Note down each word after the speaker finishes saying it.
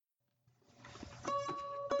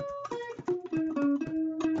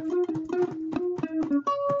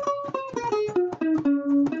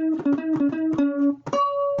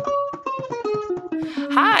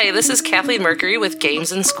Hi, this is Kathleen Mercury with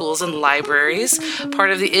Games in Schools and Libraries, part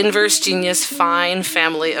of the Inverse Genius Fine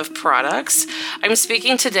family of products. I'm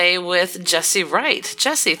speaking today with Jesse Wright.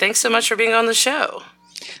 Jesse, thanks so much for being on the show.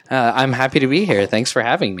 I'm happy to be here. Thanks for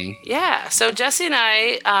having me. Yeah, so Jesse and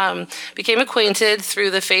I became acquainted through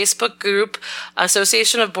the Facebook group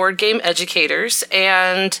Association of Board Game Educators,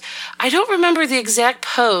 and I don't remember the exact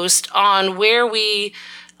post on where we,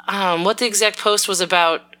 what the exact post was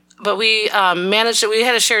about, but we managed it. We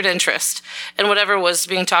had a shared interest in whatever was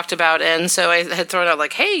being talked about. And so I had thrown out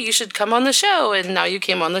like, hey, you should come on the show. And now you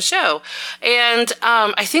came on the show. And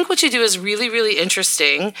I think what you do is really, really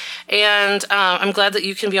interesting. And I'm glad that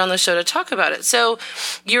you can be on the show to talk about it. So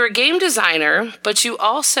you're a game designer, but you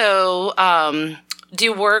also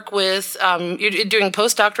do work with, you're doing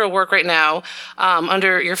postdoctoral work right now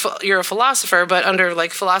under, you're a philosopher, but under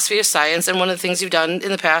like philosophy of science. And one of the things you've done in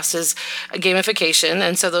the past is gamification.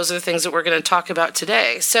 And so those are the things that we're going to talk about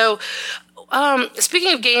today. So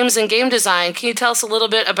speaking of games and game design, can you tell us a little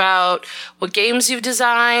bit about what games you've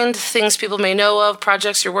designed, things people may know of,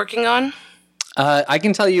 projects you're working on? I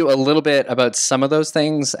can tell you a little bit about some of those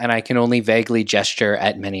things, and I can only vaguely gesture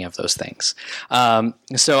at many of those things.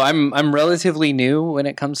 So I'm relatively new when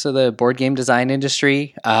it comes to the board game design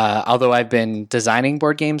industry. Although I've been designing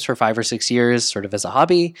board games for 5 or 6 years, sort of as a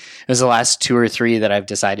hobby, it was the last 2 or 3 that I've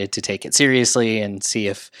decided to take it seriously and see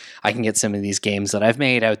if I can get some of these games that I've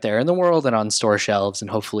made out there in the world and on store shelves and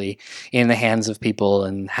hopefully in the hands of people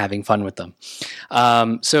and having fun with them.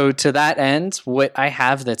 So to that end, what I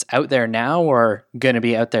have that's out there now or going to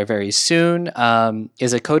be out there very soon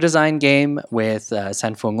is a co-design game with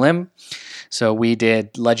Sanfeng Lim. So we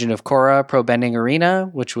did Legend of Korra Pro Bending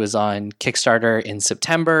Arena, which was on Kickstarter in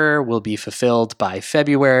September, will be fulfilled by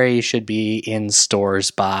February, should be in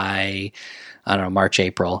stores by, I don't know, March,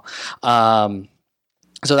 April. So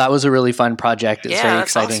that was a really fun project. It's very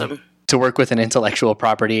exciting. Awesome. To work with an intellectual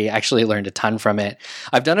property. Actually learned a ton from it.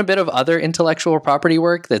 I've done a bit of other intellectual property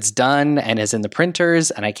work that's done and is in the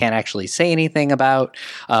printers, and I can't actually say anything about,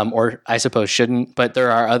 or I suppose shouldn't, but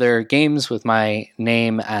there are other games with my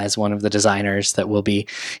name as one of the designers that will be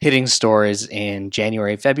hitting stores in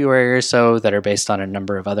January, February or so that are based on a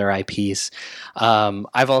number of other IPs.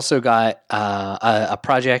 I've also got a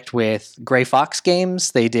project with Gray Fox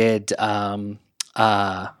Games. They did...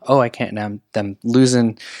 I can't now. I'm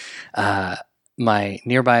losing my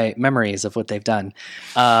nearby memories of what they've done.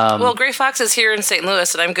 Well, Gray Fox is here in St.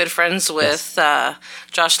 Louis, and I'm good friends with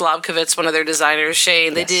Josh Lobkovitz, one of their designers,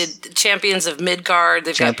 Shane. They did Champions of Midgard.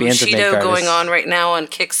 They've got Bushido going on right now on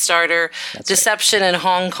Kickstarter. Deception in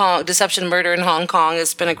Hong Kong, Deception Murder in Hong Kong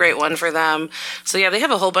has been a great one for them. So yeah, they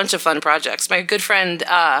have a whole bunch of fun projects. My good friend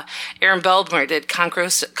Aaron Beldmer did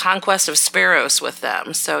Conquest of Sparrows with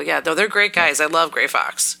them. So yeah, though they're great guys. I love Gray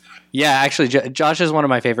Fox. Yeah, actually, Josh is one of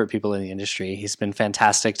my favorite people in the industry. He's been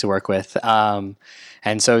fantastic to work with. And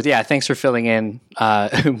so, yeah, thanks for filling in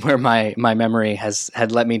where my memory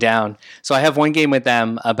had let me down. So I have one game with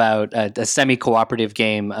them about a semi-cooperative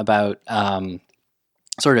game about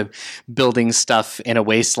sort of building stuff in a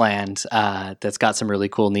wasteland that's got some really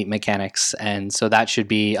cool, neat mechanics. And so that should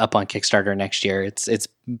be up on Kickstarter next year. It's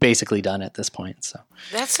basically done at this point. So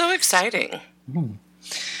that's so exciting.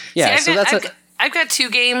 Yeah, I've got 2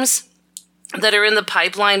 games that are in the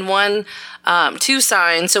pipeline. One, 2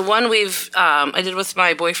 signed. So one I did with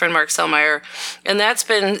my boyfriend, Mark Selmeyer, and that's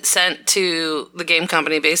been sent to the game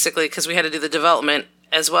company basically because we had to do the development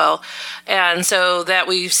as well. And so that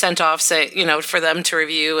we've sent off, for them to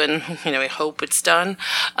review and, we hope it's done.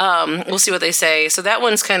 We'll see what they say. So that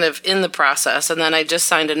one's kind of in the process. And then I just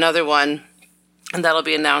signed another one. And that'll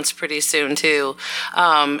be announced pretty soon too.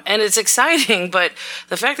 And it's exciting, but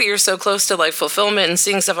the fact that you're so close to like fulfillment and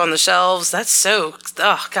seeing stuff on the shelves, that's so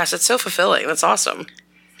fulfilling. That's awesome.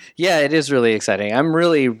 Yeah, it is really exciting. I'm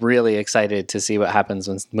really, really excited to see what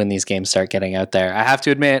happens when these games start getting out there. I have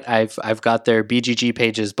to admit, I've got their BGG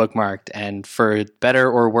pages bookmarked, and for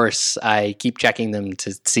better or worse, I keep checking them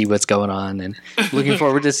to see what's going on and looking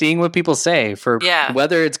forward to seeing what people say for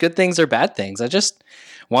whether it's good things or bad things. I just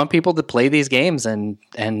want people to play these games and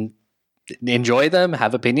enjoy them,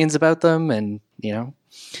 have opinions about them, and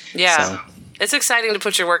So. It's exciting to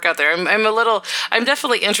put your work out there. I'm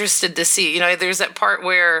definitely interested to see. There's that part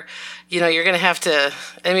where you're going to have to.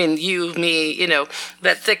 Me,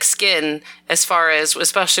 that thick skin as far as,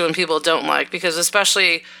 especially when people don't like, because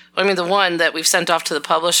the one that we've sent off to the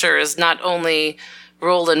publisher is not only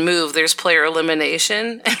roll and move, there's player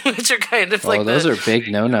elimination, which are kind of like those are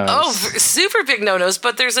big no-nos. Oh, super big no-nos,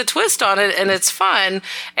 but there's a twist on it, and it's fun,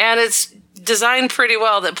 and it's designed pretty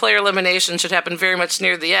well that player elimination should happen very much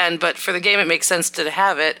near the end, but for the game, it makes sense to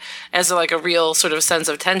have it as like a real sort of sense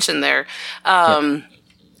of tension there.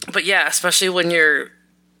 But yeah, especially when you're,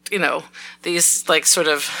 these like sort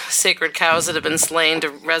of sacred cows that have been slain to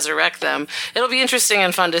resurrect them. It'll be interesting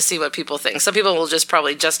and fun to see what people think. Some people will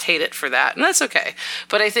probably just hate it for that, and that's okay.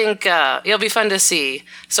 But I think it'll be fun to see.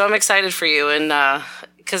 So I'm excited for you, and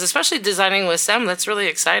because especially designing with Sem, that's really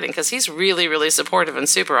exciting because he's really, really supportive and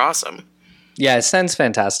super awesome. Yeah, Sen's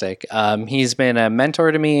fantastic. He's been a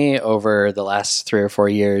mentor to me over the last 3 or 4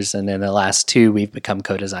 years, and in the last 2, we've become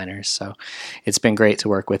co-designers. So it's been great to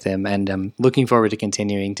work with him, and I'm looking forward to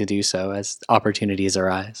continuing to do so as opportunities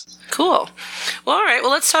arise. Cool. Well, all right.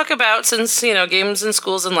 Well, let's talk about, since, games in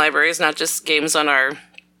schools and libraries, not just games on our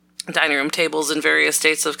dining room tables in various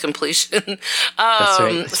states of completion. That's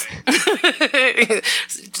right.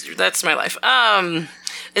 That's my life.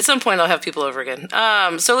 At some point, I'll have people over again.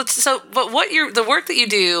 But the work that you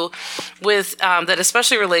do with that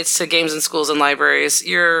especially relates to games in schools and libraries,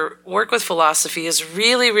 your work with philosophy is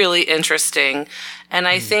really, really interesting, and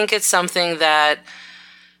I think it's something that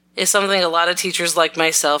is something a lot of teachers like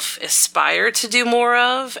myself aspire to do more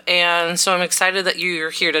of, and so I'm excited that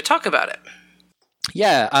you're here to talk about it.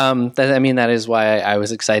 Yeah, that is why I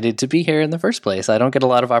was excited to be here in the first place. I don't get a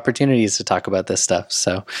lot of opportunities to talk about this stuff.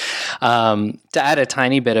 So to add a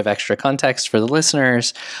tiny bit of extra context for the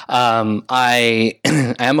listeners, I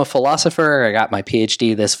am a philosopher. I got my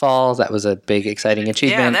PhD this fall. That was a big, exciting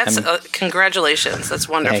achievement. Yeah, that's congratulations. That's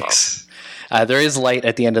wonderful. Thanks. There is light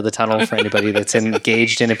at the end of the tunnel for anybody that's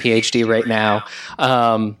engaged in a PhD right now.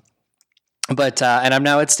 And I'm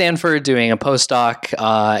now at Stanford doing a postdoc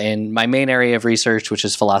in my main area of research, which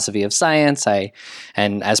is philosophy of science.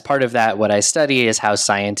 And as part of that, what I study is how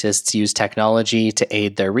scientists use technology to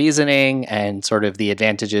aid their reasoning and sort of the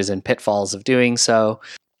advantages and pitfalls of doing so.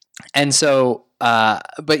 And so,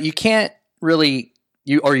 but you can't really,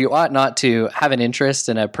 you ought not to have an interest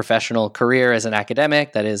in a professional career as an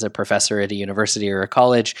academic, that is a professor at a university or a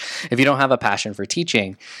college, if you don't have a passion for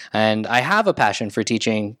teaching. And I have a passion for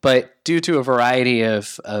teaching, but due to a variety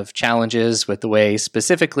of challenges with the way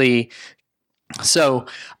specifically, so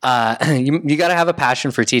you got to have a passion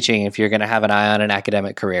for teaching if you're going to have an eye on an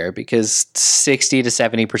academic career, because 60 to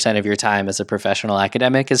 70% of your time as a professional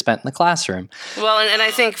academic is spent in the classroom. Well, and I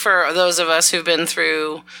think for those of us who've been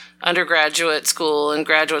through undergraduate school and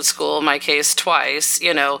graduate school, in my case twice,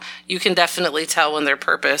 you can definitely tell when their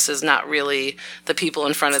purpose is not really the people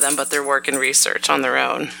in front of them, but their work and research on their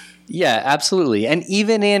own. Yeah, absolutely. And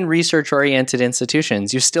even in research-oriented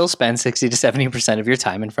institutions, you still spend 60 to 70% of your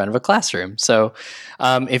time in front of a classroom. So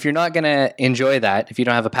if you're not going to enjoy that, if you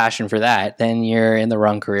don't have a passion for that, then you're in the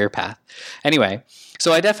wrong career path. Anyway,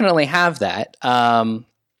 so I definitely have that.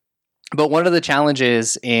 But one of the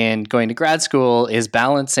challenges in going to grad school is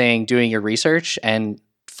balancing doing your research and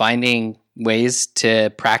finding ways to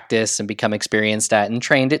practice and become experienced at and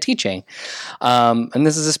trained at teaching. And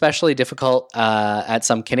this is especially difficult at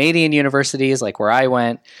some Canadian universities, like where I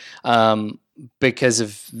went, because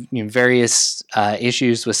of various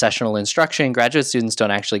issues with sessional instruction. Graduate students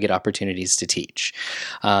don't actually get opportunities to teach.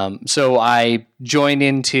 So I joined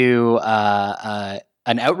into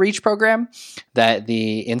an outreach program that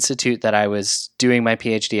the institute that I was doing my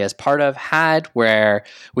PhD as part of had, where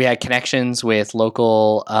we had connections with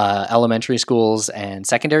local elementary schools and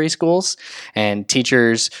secondary schools, and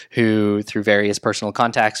teachers who, through various personal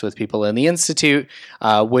contacts with people in the institute,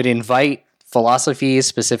 would invite philosophy,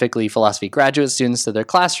 specifically philosophy graduate students, to their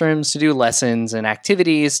classrooms to do lessons and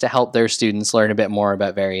activities to help their students learn a bit more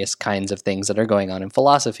about various kinds of things that are going on in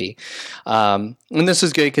philosophy. And this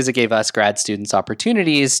was good because it gave us grad students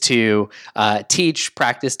opportunities to teach,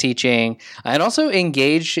 practice teaching, and also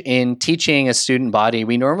engage in teaching a student body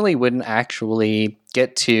we normally wouldn't actually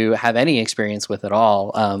get to have any experience with at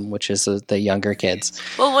all, which is the younger kids.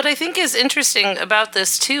 Well, what I think is interesting about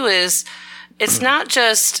this too is it's not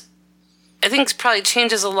just, I think probably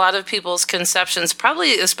changes a lot of people's conceptions,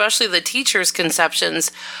 probably especially the teachers'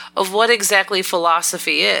 conceptions of what exactly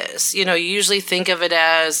philosophy is. You usually think of it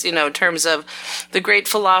as, in terms of the great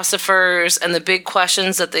philosophers and the big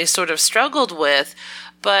questions that they sort of struggled with.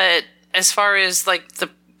 But as far as like the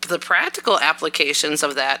practical applications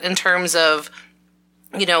of that in terms of,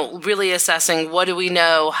 really assessing what do we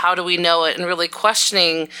know, how do we know it, and really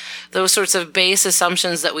questioning those sorts of base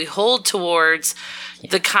assumptions that we hold towards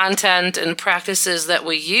the content and practices that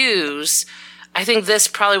we use. I think this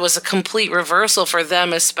probably was a complete reversal for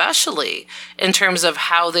them, especially in terms of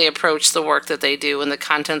how they approach the work that they do and the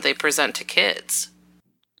content they present to kids.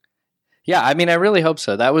 Yeah, I mean, I really hope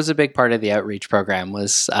so. That was a big part of the outreach program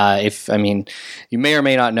was you may or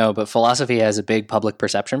may not know, but philosophy has a big public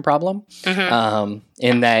perception problem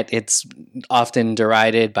in that it's often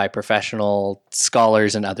derided by professional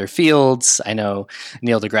scholars in other fields. I know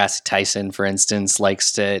Neil deGrasse Tyson, for instance,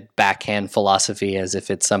 likes to backhand philosophy as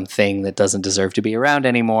if it's something that doesn't deserve to be around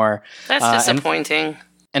anymore. That's disappointing.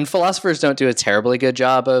 And philosophers don't do a terribly good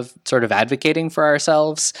job of sort of advocating for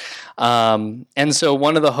ourselves. And so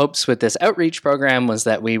one of the hopes with this outreach program was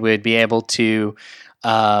that we would be able to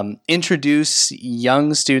introduce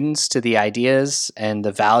young students to the ideas and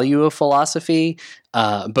the value of philosophy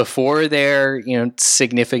before their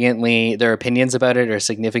opinions about it are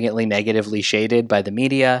significantly negatively shaded by the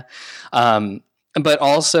media, but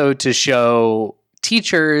also to show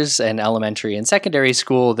teachers and elementary and secondary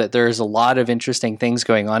school that there's a lot of interesting things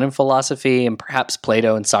going on in philosophy, and perhaps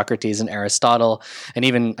Plato and Socrates and Aristotle and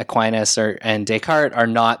even Aquinas and Descartes are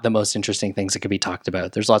not the most interesting things that could be talked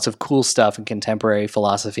about. There's lots of cool stuff in contemporary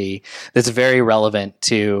philosophy that's very relevant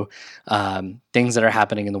to things that are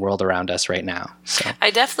happening in the world around us right now. So.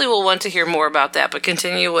 I definitely will want to hear more about that, but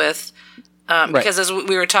continue with because as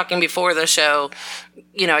we were talking before the show,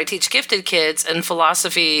 I teach gifted kids, and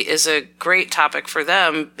philosophy is a great topic for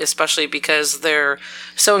them, especially because they're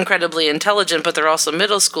so incredibly intelligent, but they're also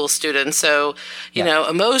middle school students. So,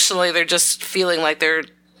 emotionally, they're just feeling like they're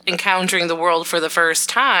encountering the world for the first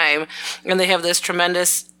time, and they have this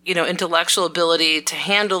tremendous intellectual ability to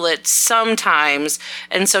handle it sometimes.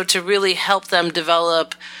 And so to really help them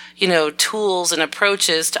develop tools and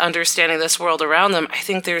approaches to understanding this world around them, I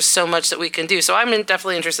think there's so much that we can do. So I'm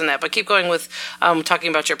definitely interested in that, but keep going with talking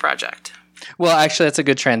about your project. Well, actually, that's a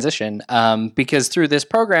good transition because through this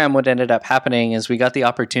program, what ended up happening is we got the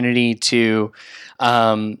opportunity to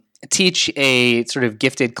teach a sort of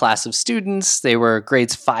gifted class of students. They were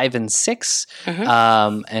grades 5 and 6,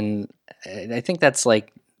 and I think that's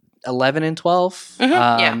like 11 and 12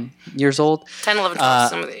 years old. 10, 11, 12,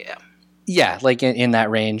 some of the, Yeah, like in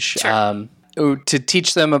that range. Sure. To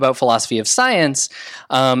teach them about philosophy of science.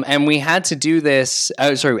 And we had to do this.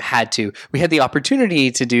 We had the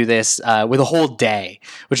opportunity to do this with a whole day,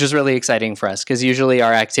 which was really exciting for us because usually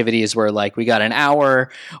our activities were like we got an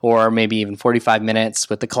hour or maybe even 45 minutes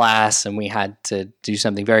with the class, and we had to do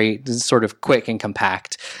something very sort of quick and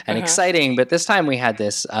compact and exciting. But this time we had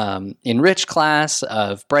this enriched class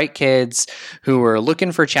of bright kids who were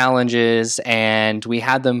looking for challenges, and we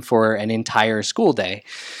had them for an entire school day.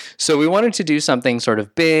 So we wanted to do something sort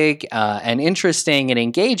of big and interesting and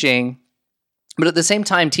engaging, but at the same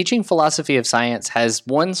time, teaching philosophy of science has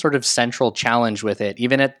one sort of central challenge with it,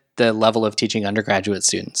 even at the level of teaching undergraduate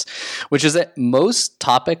students, which is that most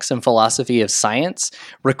topics in philosophy of science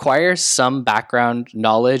require some background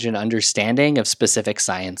knowledge and understanding of specific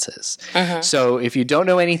sciences. So if you don't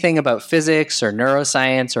know anything about physics or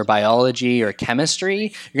neuroscience or biology or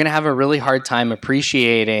chemistry, you're going to have a really hard time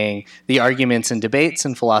appreciating the arguments and debates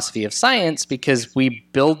in philosophy of science because we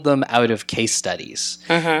build them out of case studies.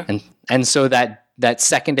 And so that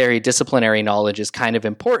secondary disciplinary knowledge is kind of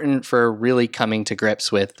important for really coming to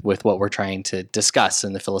grips with what we're trying to discuss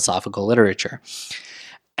in the philosophical literature.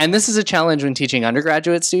 And this is a challenge when teaching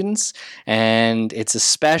undergraduate students, and it's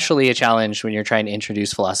especially a challenge when you're trying to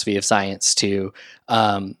introduce philosophy of science to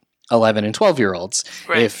 11 and 12-year-olds.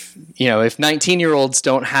 Right. If 19-year-olds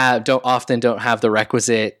don't have the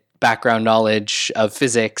requisite background knowledge of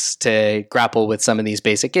physics to grapple with some of these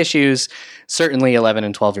basic issues, certainly 11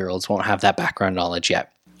 and 12-year-olds won't have that background knowledge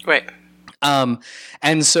yet. Right.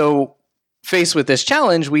 And so faced with this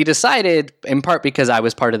challenge, we decided, in part because I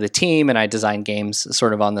was part of the team and I designed games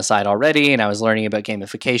sort of on the side already, and I was learning about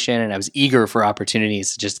gamification, and I was eager for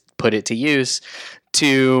opportunities to just put it to use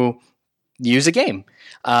a game.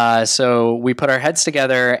 So we put our heads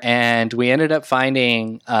together and we ended up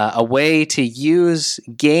finding a way to use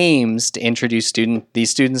games to introduce these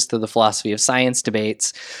students to the philosophy of science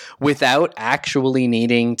debates without actually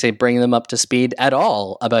needing to bring them up to speed at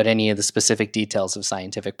all about any of the specific details of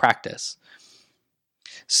scientific practice.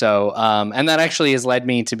 So, and that actually has led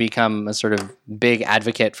me to become a sort of big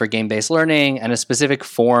advocate for game-based learning and a specific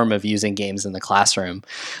form of using games in the classroom,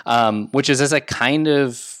 which is as a kind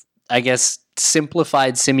of, I guess,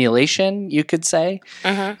 simplified simulation, you could say.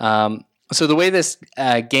 So the way this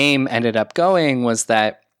game ended up going was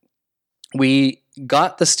that we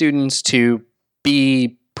got the students to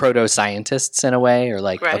be proto-scientists in a way, or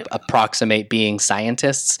like approximate being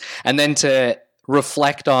scientists, and then to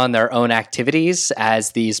reflect on their own activities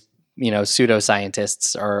as these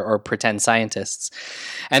pseudoscientists or pretend scientists.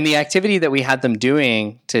 And the activity that we had them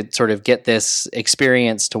doing to sort of get this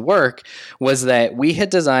experience to work was that we had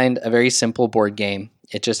designed a very simple board game.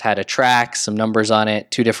 It just had a track, some numbers on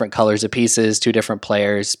it, 2 different colors of pieces, 2 different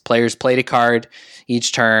players. Players played a card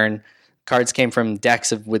each turn. Cards came from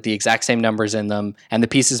decks with the exact same numbers in them, and the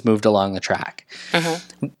pieces moved along the track.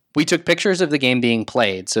 We took pictures of the game being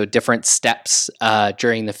played, so different steps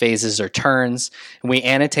during the phases or turns, and we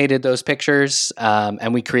annotated those pictures,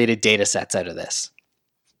 and we created data sets out of this.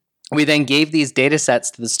 We then gave these data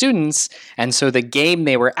sets to the students, and so the game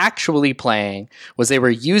they were actually playing was they were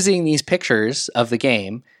using these pictures of the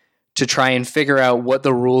game to try and figure out what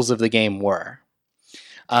the rules of the game were.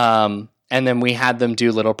 And then we had them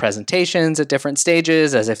do little presentations at different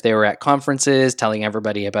stages as if they were at conferences, telling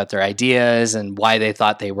everybody about their ideas and why they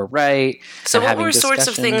thought they were right. So what were sorts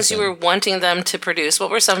of things you were wanting them to produce?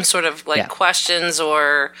 What were some sort of questions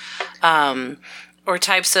or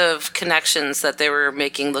types of connections that they were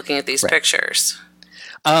making looking at these pictures?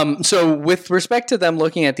 So with respect to them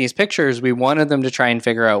looking at these pictures, we wanted them to try and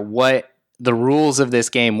figure out what the rules of this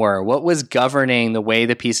game were. What was governing the way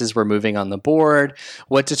the pieces were moving on the board?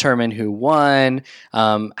 What determined who won?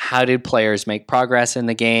 How did players make progress in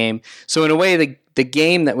the game? So in a way, the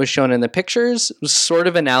game that was shown in the pictures was sort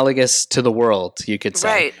of analogous to the world, you could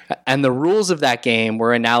say. Right. And the rules of that game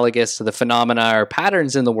were analogous to the phenomena or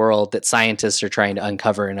patterns in the world that scientists are trying to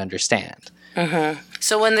uncover and understand.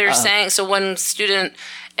 So when they're when student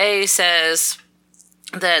A says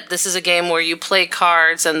that this is a game where you play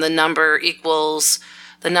cards and the number equals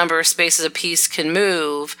the number of spaces a piece can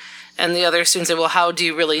move, and the other students say, well, how do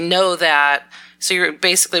you really know that? So you're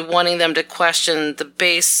basically wanting them to question the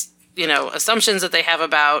base, assumptions that they have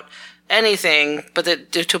about anything, but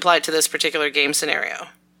to apply it to this particular game scenario.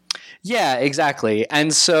 Yeah, exactly.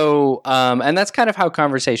 And so, and that's kind of how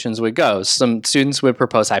conversations would go. Some students would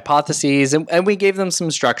propose hypotheses, and we gave them some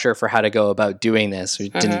structure for how to go about doing this.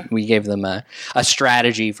 We gave them a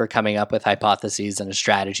strategy for coming up with hypotheses and a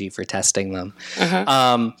strategy for testing them.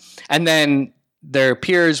 And then their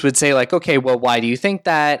peers would say like, okay, well, why do you think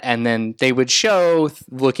that? And then they would show,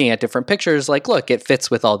 looking at different pictures, like, look, it fits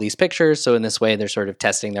with all these pictures. So in this way, they're sort of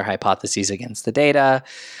testing their hypotheses against the data.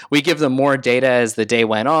 We give them more data as the day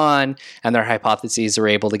went on, and their hypotheses are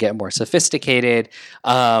able to get more sophisticated.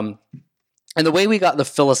 And the way we got the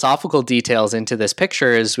philosophical details into this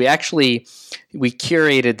picture is we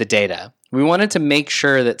curated the data. We wanted to make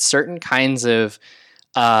sure that certain kinds of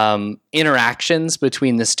interactions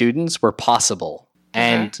between the students were possible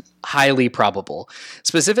and highly probable.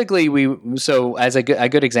 Specifically, as a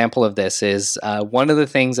good example of this is one of the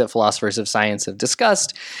things that philosophers of science have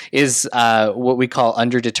discussed is what we call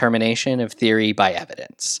underdetermination of theory by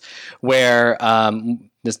evidence, where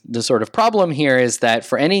the sort of problem here is that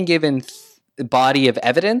for any given body of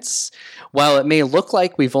evidence, while it may look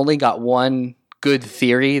like we've only got one good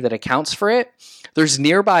theory that accounts for it, there's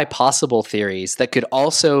nearby possible theories that could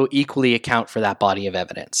also equally account for that body of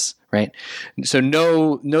evidence, right? So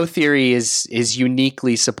no theory is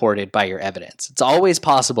uniquely supported by your evidence. It's always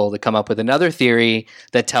possible to come up with another theory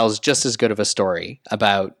that tells just as good of a story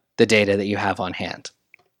about the data that you have on hand.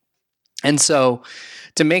 And so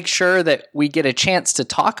to make sure that we get a chance to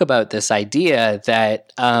talk about this idea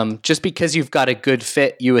that just because you've got a good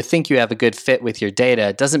fit, you would think you have a good fit with your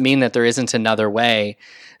data, doesn't mean that there isn't another way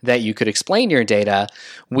that you could explain your data.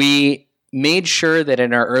 We made sure that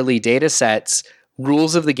in our early data sets,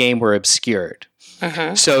 rules of the game were obscured.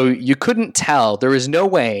 So you couldn't tell, there was no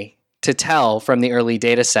way to tell from the early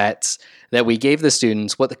data sets that we gave the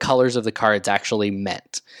students what the colors of the cards actually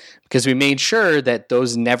meant, because we made sure that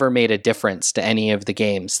those never made a difference to any of the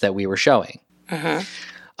games that we were showing.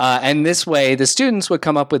 And this way, the students would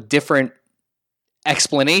come up with different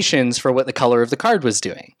explanations for what the color of the card was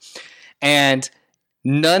doing. And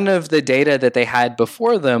none of the data that they had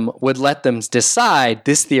before them would let them decide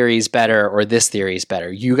this theory is better or this theory is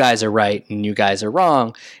better. You guys are right and you guys are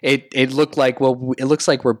wrong. It looked like, well, it looks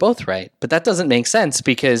like we're both right. But that doesn't make sense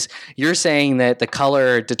because you're saying that the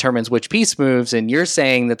color determines which piece moves and you're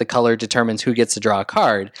saying that the color determines who gets to draw a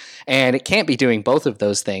card. And it can't be doing both of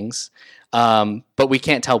those things. But we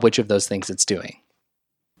can't tell which of those things it's doing.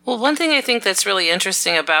 Well, one thing I think that's really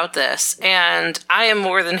interesting about this, and I am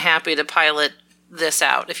more than happy to pilot this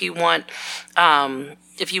out. If you want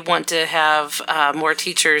to have more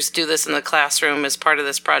teachers do this in the classroom as part of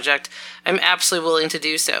this project, I'm absolutely willing to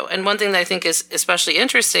do so. And one thing that I think is especially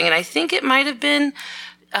interesting, and I think it might have been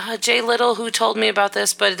Jay Little who told me about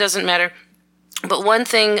this, but it doesn't matter. But one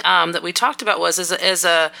thing that we talked about was as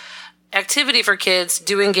a activity for kids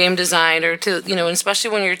doing game design, or to, and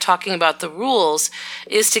especially when you're talking about the rules,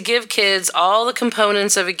 is to give kids all the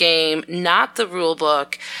components of a game, not the rule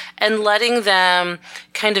book, and letting them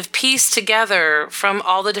kind of piece together from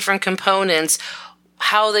all the different components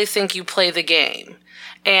how they think you play the game.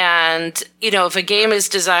 And, if a game is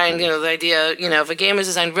designed, the idea, if a game is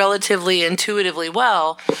designed relatively intuitively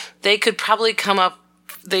well, they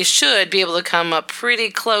should be able to come up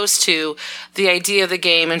pretty close to the idea of the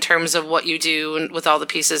game in terms of what you do and with all the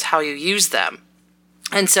pieces, how you use them.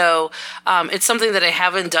 And so it's something that I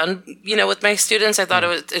haven't done, with my students. I thought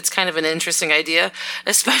it's kind of an interesting idea,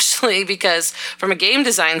 especially because from a game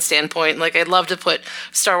design standpoint, like I'd love to put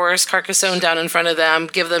Star Wars Carcassonne down in front of them,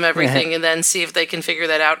 give them everything, and then see if they can figure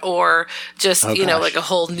that out. Or just, like a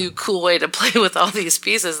whole new cool way to play with all these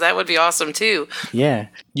pieces. That would be awesome too. Yeah.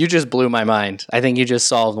 You just blew my mind. I think you just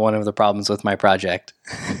solved one of the problems with my project.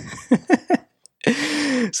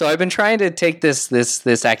 So I've been trying to take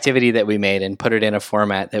this activity that we made and put it in a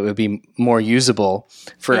format that would be more usable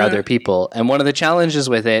for other people. And one of the challenges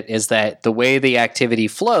with it is that the way the activity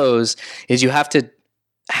flows is you have to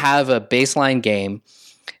have a baseline game.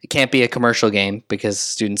 It can't be a commercial game because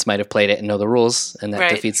students might have played it and know the rules, and that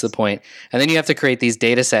defeats the point. And then you have to create these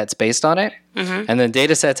data sets based on it. And the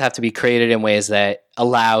data sets have to be created in ways that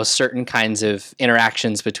allow certain kinds of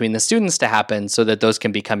interactions between the students to happen so that those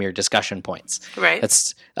can become your discussion points. Right.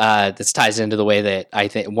 This ties into the way that I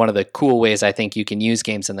think one of the cool ways I think you can use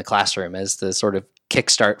games in the classroom as the sort of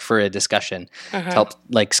kickstart for a discussion to help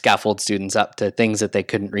like scaffold students up to things that they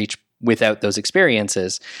couldn't reach without those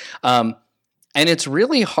experiences. And it's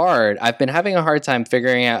really hard. I've been having a hard time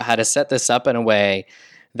figuring out how to set this up in a way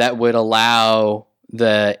that would allow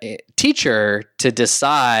the teacher to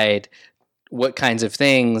decide what kinds of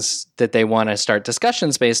things that they want to start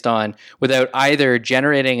discussions based on without either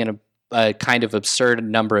generating a kind of absurd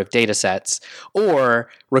number of data sets or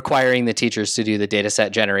requiring the teachers to do the data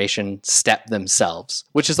set generation step themselves,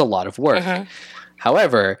 which is a lot of work.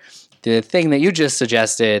 However, the thing that you just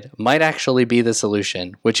suggested might actually be the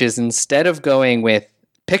solution, which is instead of going with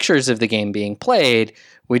pictures of the game being played,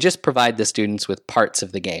 we just provide the students with parts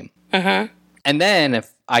of the game. And then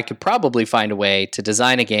if I could probably find a way to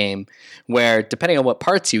design a game where, depending on what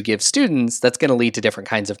parts you give students, that's going to lead to different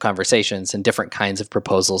kinds of conversations and different kinds of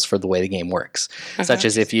proposals for the way the game works, such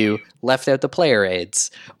as if you left out the player aids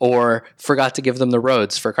or forgot to give them the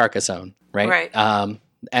roads for Carcassonne, right?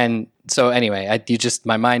 And so anyway,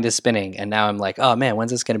 my mind is spinning, and now I'm like, oh man,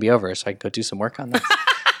 when's this going to be over so I can go do some work on this?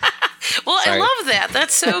 Well, I love that.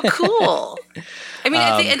 That's so cool. I mean,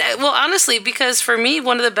 I think, honestly, because for me,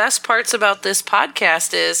 one of the best parts about this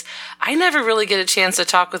podcast is I never really get a chance to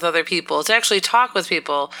talk with other people, to actually talk with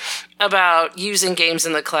people about using games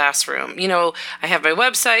in the classroom. I have my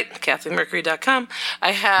website, KathleenMercury.com.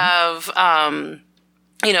 I have,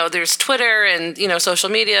 there's Twitter and, social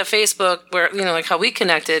media, Facebook, where, like how we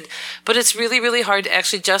connected. But it's really, really hard to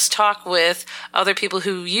actually just talk with other people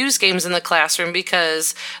who use games in the classroom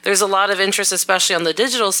because there's a lot of interest, especially on the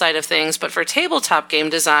digital side of things. But for tabletop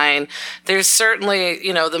game design, there's certainly,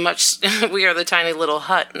 we are the tiny little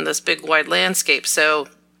hut in this big wide landscape. So,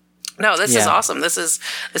 no, this is awesome. This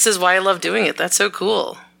is why I love doing it. That's so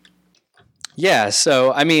cool. Yeah.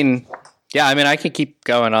 So, I could keep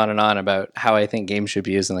going on and on about how I think games should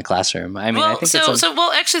be used in the classroom. I think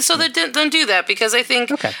then do that, because I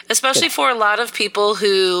think, especially for a lot of people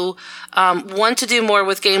who want to do more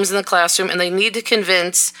with games in the classroom and they need to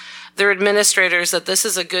convince their administrators that this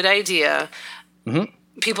is a good idea,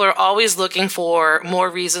 people are always looking for more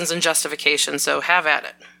reasons and justification. So have at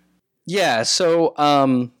it. Yeah. So,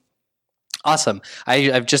 awesome.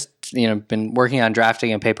 I've just been working on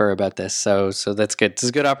drafting a paper about this, so that's good. It's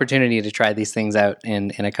a good opportunity to try these things out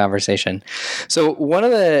in a conversation. So one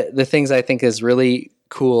of the things I think is really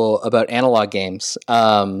cool about analog games,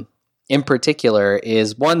 in particular,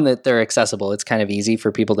 is one that they're accessible. It's kind of easy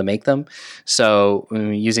for people to make them. So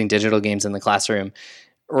using digital games in the classroom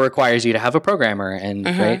requires you to have a programmer, and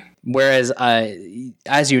right. Whereas,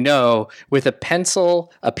 as you know, with a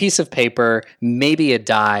pencil, a piece of paper, maybe a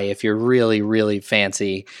die, if you're really, really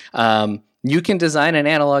fancy, you can design an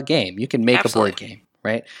analog game. You can make a board game,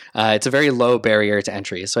 right? It's a very low barrier to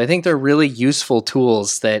entry. So I think they're really useful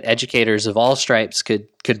tools that educators of all stripes could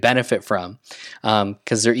benefit from,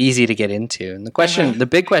 because they're easy to get into. And the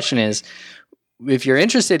big question is, if you're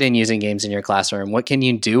interested in using games in your classroom, what can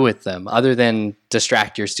you do with them other than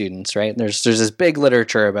distract your students, right? There's this big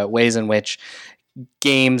literature about ways in which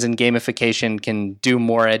games and gamification can do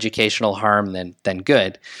more educational harm than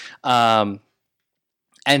good.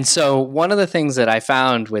 And so one of the things that I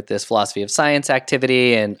found with this philosophy of science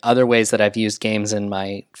activity and other ways that I've used games in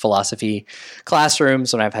my philosophy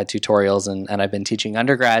classrooms when I've had tutorials and I've been teaching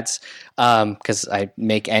undergrads because I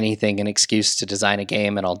make anything an excuse to design a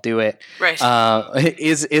game and I'll do it. Right.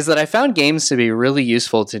 Is that I found games to be really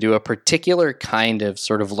useful to do a particular kind of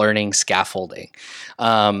sort of learning scaffolding,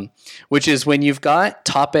 which is when you've got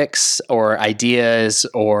topics or ideas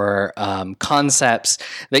or concepts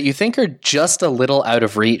that you think are just a little out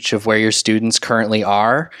of reach of where your students currently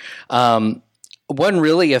are. One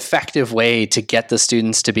really effective way to get the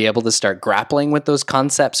students to be able to start grappling with those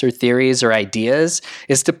concepts or theories or ideas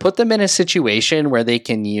is to put them in a situation where they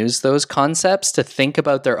can use those concepts to think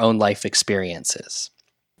about their own life experiences.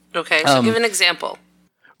 Okay, so give an example.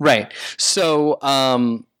 Right. So,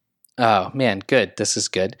 oh man, good. This is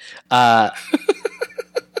good. I'm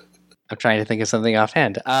trying to think of something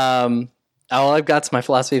offhand. All I've got is my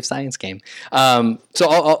philosophy of science game. So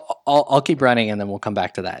I'll keep running and then we'll come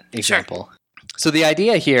back to that example. Sure. So the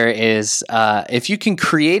idea here is if you can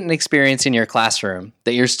create an experience in your classroom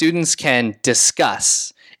that your students can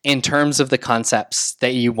discuss in terms of the concepts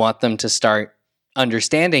that you want them to start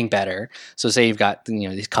understanding better. So say you've got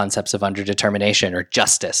these concepts of underdetermination or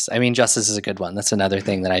justice. I mean, justice is a good one. That's another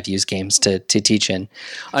thing that I've used games to teach in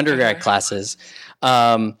undergrad classes.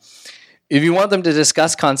 If you want them to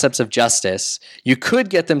discuss concepts of justice, you could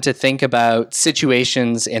get them to think about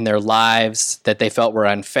situations in their lives that they felt were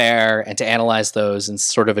unfair and to analyze those in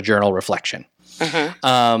sort of a journal reflection.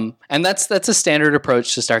 And that's a standard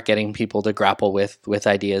approach to start getting people to grapple with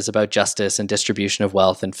ideas about justice and distribution of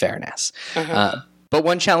wealth and fairness. But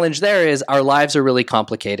one challenge there is our lives are really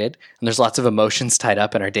complicated and there's lots of emotions tied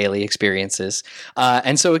up in our daily experiences.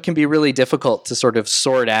 And so it can be really difficult to sort of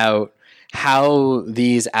sort out how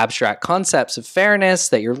these abstract concepts of fairness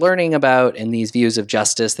that you're learning about and these views of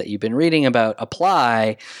justice that you've been reading about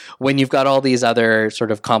apply when you've got all these other sort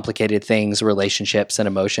of complicated things, relationships and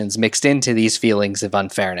emotions mixed into these feelings of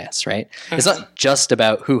unfairness, right? It's not just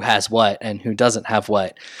about who has what and who doesn't have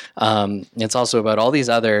what. It's also about all these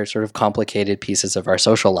other sort of complicated pieces of our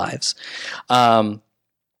social lives.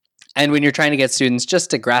 And when you're trying to get students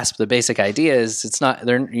just to grasp the basic ideas,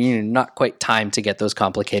 they're not quite time to get those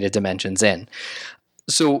complicated dimensions in.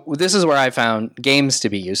 So this is where I found games to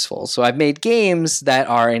be useful. So I've made games that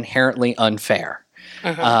are inherently unfair.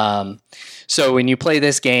 So when you play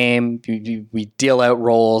this game, we deal out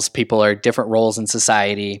roles. People are different roles in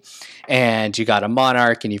society. And you got a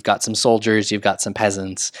monarch and you've got some soldiers, you've got some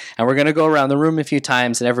peasants. And we're going to go around the room a few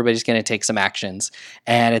times and everybody's going to take some actions.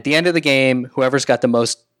 And at the end of the game, whoever's got the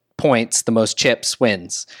most points, the most chips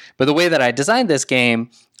wins. But the way that I designed this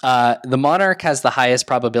game, the monarch has the highest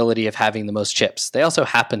probability of having the most chips. They also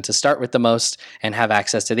happen to start with the most and have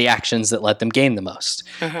access to the actions that let them gain the most.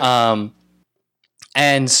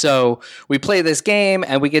 And so we play this game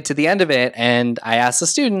and we get to the end of it and I ask the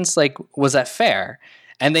students, like, was that fair?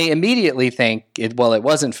 And they immediately think, it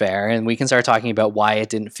wasn't fair. And we can start talking about why it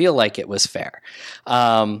didn't feel like it was fair.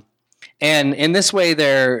 And in this way,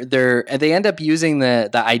 they end up using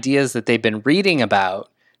the ideas that they've been reading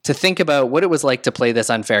about to think about what it was like to play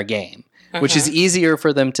this unfair game, which is easier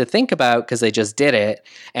for them to think about because they just did it.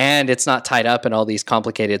 And it's not tied up in all these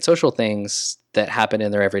complicated social things that happen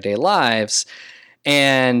in their everyday lives.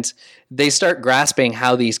 And they start grasping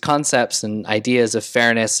how these concepts and ideas of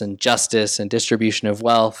fairness and justice and distribution of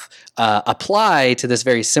wealth apply to this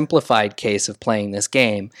very simplified case of playing this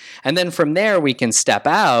game. And then from there, we can step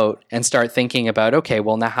out and start thinking about, okay,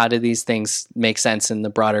 well, now how do these things make sense in the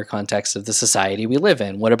broader context of the society we live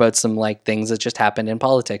in? What about some things that just happened in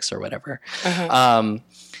politics or whatever? And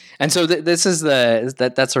so this is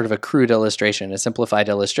that's sort of a crude illustration, a simplified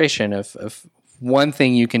illustration of one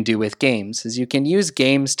thing you can do with games is you can use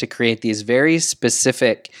games to create these very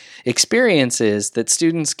specific experiences that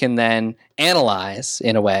students can then analyze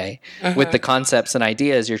in a way with the concepts and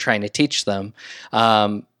ideas you're trying to teach them.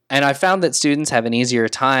 And I found that students have an easier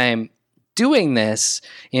time doing this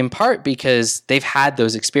in part because they've had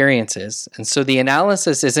those experiences. And so the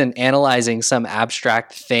analysis isn't analyzing some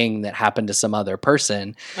abstract thing that happened to some other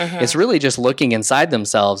person. It's really just looking inside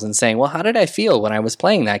themselves and saying, well, how did I feel when I was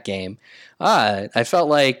playing that game? I felt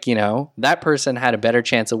like, that person had a better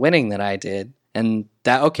chance of winning than I did. And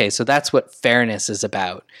so that's what fairness is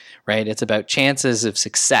about, right? It's about chances of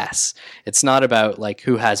success. It's not about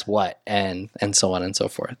who has what and so on and so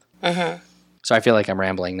forth. So I feel like I'm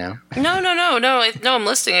rambling now. No, I'm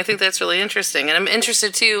listening. I think that's really interesting. And I'm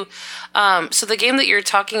interested too. So the game that you're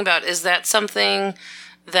talking about, is that something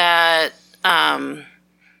that,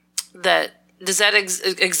 does that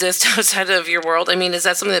exist outside of your world? I mean, is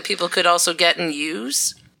that something that people could also get and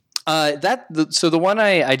use? So the one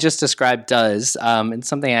I just described does. It's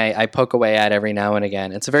something I poke away at every now and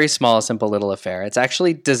again. It's a very small, simple little affair. It's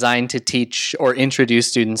actually designed to teach or introduce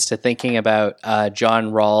students to thinking about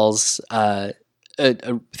John Rawls'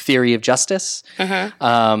 a theory of justice,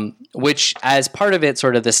 which, as part of it,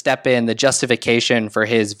 sort of the step in, the justification for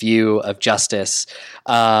his view of justice.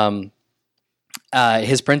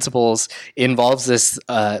 His principles involves this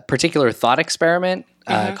particular thought experiment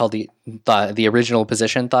called the original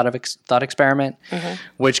position thought experiment,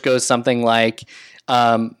 which goes something like,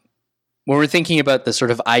 when we're thinking about the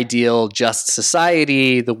sort of ideal just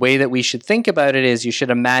society, the way that we should think about it is you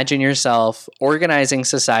should imagine yourself organizing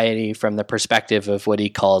society from the perspective of what he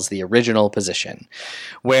calls the original position,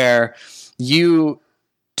 where you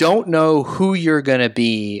don't know who you're going to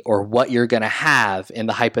be or what you're going to have in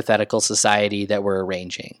the hypothetical society that we're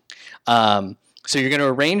arranging. So you're going to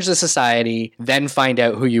arrange the society, then find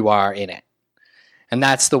out who you are in it. And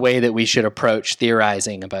that's the way that we should approach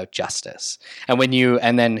theorizing about justice. And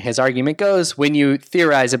then his argument goes, when you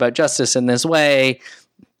theorize about justice in this way,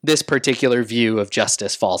 this particular view of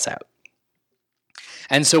justice falls out.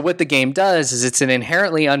 And so what the game does is it's an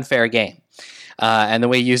inherently unfair game. And the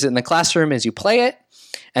way you use it in the classroom is you play it,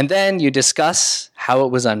 and then you discuss how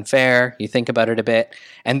it was unfair, you think about it a bit,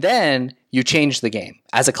 and then you change the game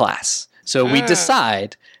as a class. So we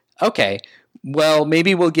decide, okay, well,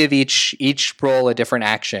 maybe we'll give each role a different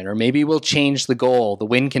action, or maybe we'll change the goal, the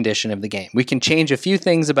win condition of the game. We can change a few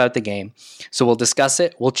things about the game. So we'll discuss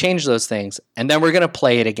it, we'll change those things, and then we're going to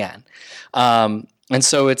play it again. And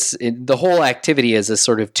so the whole activity is this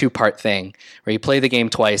sort of two-part thing where you play the game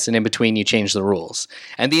twice, and in between you change the rules.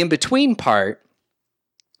 And the in-between part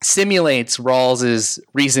simulates Rawls's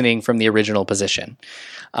reasoning from the original position.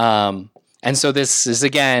 And so this is,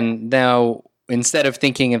 again, now, instead of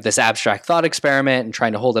thinking of this abstract thought experiment and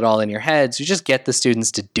trying to hold it all in your heads, you just get the students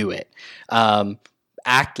to do it.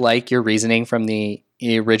 Act like you're reasoning from the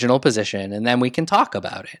original position, and then we can talk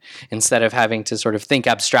about it instead of having to sort of think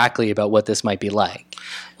abstractly about what this might be like.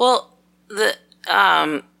 Well,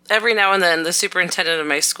 every now and then the superintendent of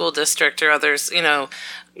my school district or others,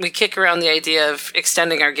 we kick around the idea of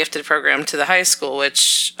extending our gifted program to the high school,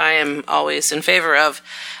 which I am always in favor of.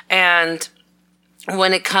 And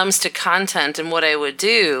when it comes to content and what I would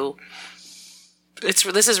do,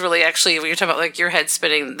 this is really actually, when you're talking about like your head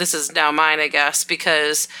spinning, this is now mine, I guess,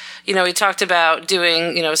 because, we talked about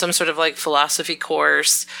doing, some sort of like philosophy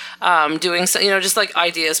course, doing, just like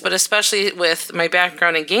ideas, but especially with my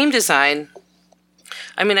background in game design,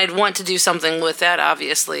 I'd want to do something with that,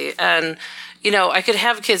 obviously. And, I could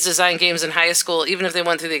have kids design games in high school, even if they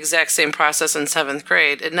went through the exact same process in 7th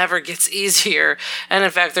grade. It never gets easier. And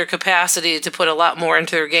in fact, their capacity to put a lot more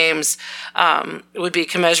into their games would be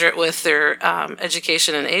commensurate with their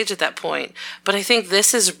education and age at that point. But I think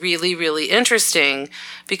this is really, really interesting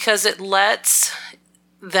because it lets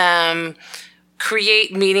them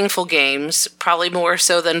create meaningful games, probably more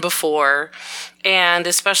so than before. And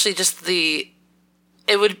especially just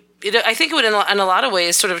I think it would, in a lot of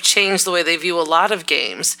ways, sort of change the way they view a lot of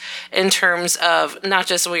games in terms of not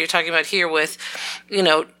just what you're talking about here with,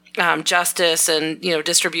 justice and,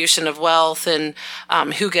 distribution of wealth and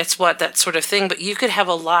who gets what, that sort of thing. But you could have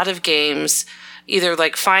a lot of games, either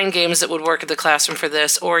like find games that would work in the classroom for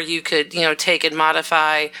this, or you could, take and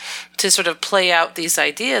modify to sort of play out these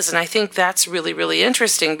ideas. And I think that's really, really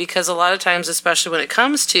interesting because a lot of times, especially when it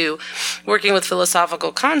comes to working with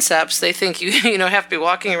philosophical concepts, they think you have to be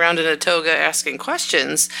walking around in a toga asking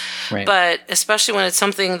questions. Right. But especially when it's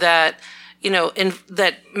something that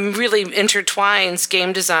that really intertwines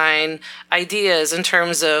game design ideas in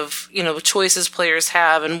terms of, choices players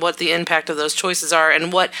have and what the impact of those choices are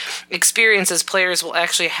and what experiences players will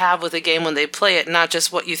actually have with a game when they play it, not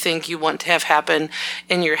just what you think you want to have happen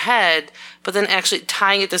in your head, but then actually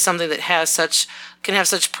tying it to something that can have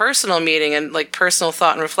such personal meaning and like personal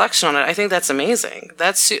thought and reflection on it. I think that's amazing.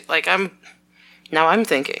 That's like, I'm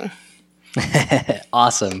thinking.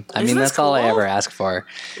 Awesome. That's cool? All I ever ask for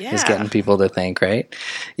is getting people to think, right?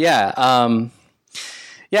 Yeah. And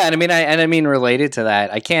related to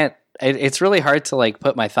that, I can't, it's really hard to like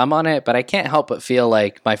put my thumb on it, but I can't help but feel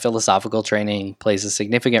like my philosophical training plays a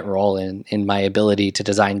significant role in my ability to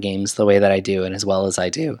design games the way that I do and as well as I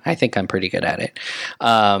do. I think I'm pretty good at it.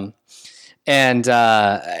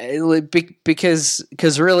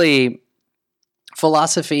 Because really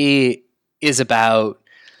philosophy is about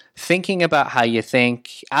thinking about how you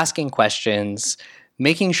think, asking questions,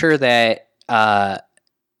 making sure that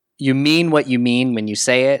you mean what you mean when you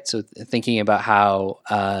say it. So thinking about how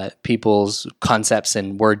people's concepts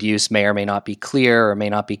and word use may or may not be clear or may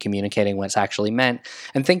not be communicating what's actually meant,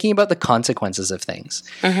 and thinking about the consequences of things.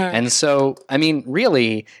 And so, I mean,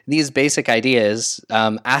 really, these basic ideas,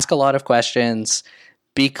 ask a lot of questions,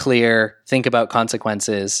 be clear, think about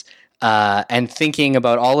consequences, and thinking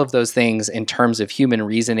about all of those things in terms of human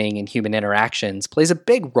reasoning and human interactions plays a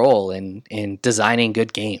big role in designing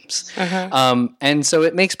good games. And so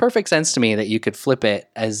it makes perfect sense to me that you could flip it,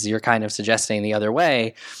 as you're kind of suggesting, the other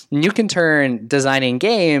way. And you can turn designing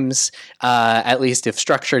games, at least if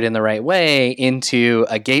structured in the right way, into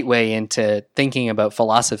a gateway into thinking about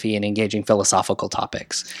philosophy and engaging philosophical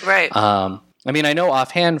topics. Right. I mean, I know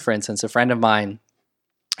offhand, for instance, a friend of mine,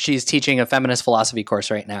 she's teaching a feminist philosophy course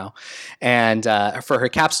right now. And for her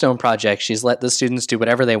capstone project, she's let the students do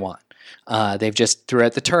whatever they want. They've just,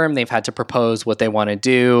 throughout the term, they've had to propose what they want to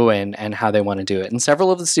do and how they want to do it. And several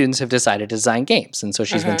of the students have decided to design games. And so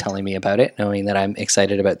she's been telling me about it, knowing that I'm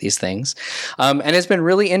excited about these things. And it's been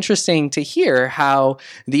really interesting to hear how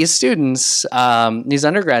these students, these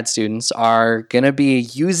undergrad students, are going to be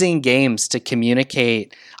using games to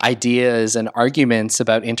communicate ideas and arguments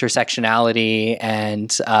about intersectionality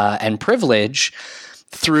and privilege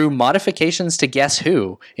through modifications to Guess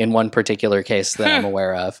Who in one particular case that I'm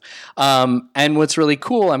aware of. And what's really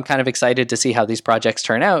cool, I'm kind of excited to see how these projects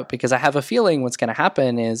turn out, because I have a feeling what's going to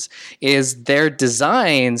happen is their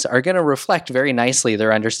designs are going to reflect very nicely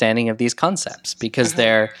their understanding of these concepts, because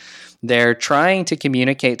they're trying to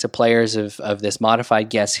communicate to players of this modified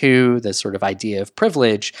Guess Who, this sort of idea of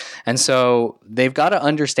privilege. And so they've got to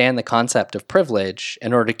understand the concept of privilege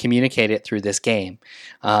in order to communicate it through this game.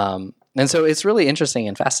 And so it's really interesting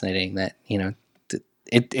and fascinating that, you know,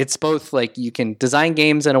 it's both like you can design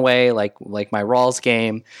games in a way like my Rawls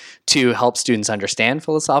game to help students understand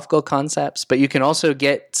philosophical concepts, but you can also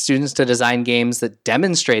get students to design games that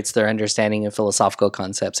demonstrates their understanding of philosophical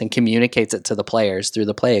concepts and communicates it to the players through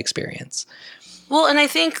the play experience. Well, and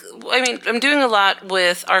I'm doing a lot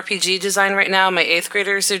with RPG design right now. My 8th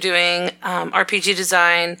graders are doing RPG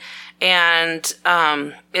design. And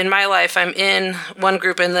in my life, I'm in one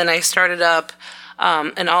group, and then I started up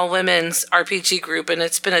an all-women's RPG group, and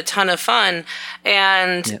it's been a ton of fun.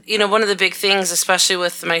 And, you know, one of the big things, especially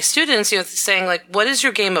with my students, you know, saying, like, what is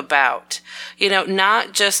your game about? You know,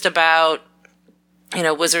 not just about, you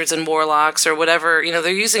know, wizards and warlocks or whatever. You know,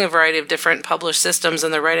 they're using a variety of different published systems,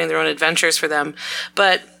 and they're writing their own adventures for them.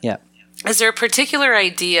 But is there a particular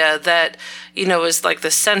idea that, you know, is like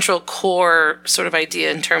the central core sort of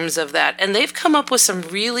idea in terms of that? And they've come up with some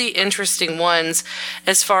really interesting ones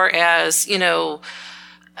as far as, you know,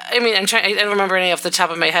 I mean, I don't remember any off the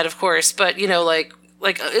top of my head, of course, but, you know, like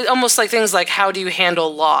almost like things like, how do you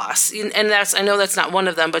handle loss? And I know that's not one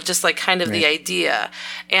of them, but just like kind of the idea.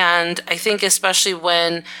 And I think especially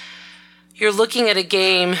when you're looking at a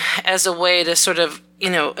game as a way to sort of, you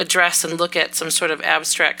know, address and look at some sort of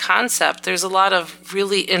abstract concept, there's a lot of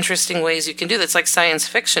really interesting ways you can do that. It's like science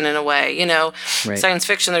fiction in a way, you know. Science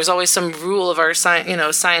fiction, there's always some rule of our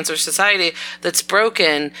science or society that's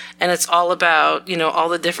broken, and it's all about, you know, all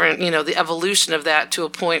the different, you know, the evolution of that to a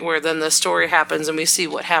point where then the story happens and we see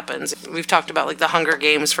what happens. We've talked about like the Hunger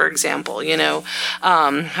Games, for example, you know,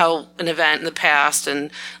 how an event in the past and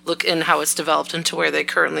look in how it's developed into where they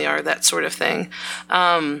currently are, that sort of thing.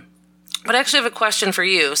 But I actually have a question for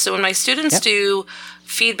you. So when my students do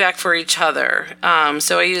feedback for each other,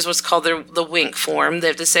 so I use what's called the wink form. They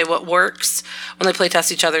have to say what works when they play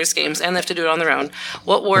test each other's games, and they have to do it on their own.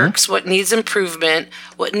 What works, what needs improvement,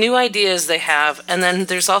 what new ideas they have, and then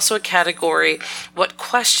there's also a category, what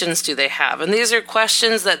questions do they have? And these are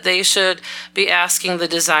questions that they should be asking the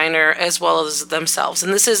designer as well as themselves.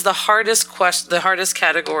 And this is the hardest hardest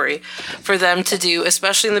category for them to do,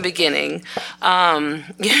 especially in the beginning.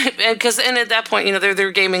 Because at that point, you know,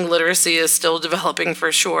 their gaming literacy is still developing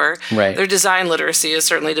for sure. Right. Their design literacy is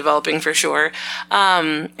certainly developing for sure.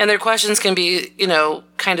 And their questions can be, you know,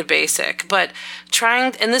 kind of basic. But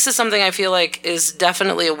and this is something I feel like is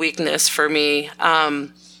definitely a weakness for me.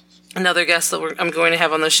 Another guest that I'm going to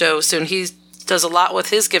have on the show soon, he does a lot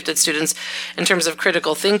with his gifted students in terms of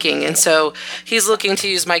critical thinking. And so he's looking to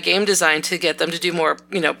use my game design to get them to do more,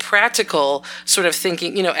 you know, practical sort of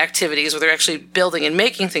thinking, you know, activities where they're actually building and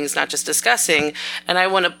making things, not just discussing. And I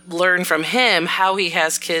want to learn from him how he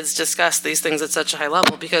has kids discuss these things at such a high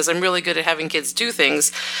level, because I'm really good at having kids do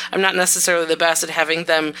things. I'm not necessarily the best at having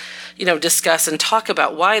them, you know, discuss and talk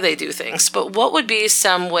about why they do things. But what would be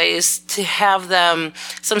some ways to have them,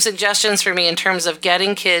 some suggestions for me in terms of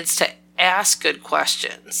getting kids to ask good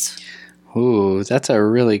questions? Ooh, that's a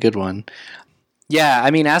really good one. Yeah,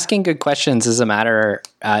 I mean, asking good questions is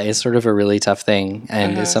sort of a really tough thing,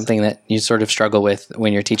 and is something that you sort of struggle with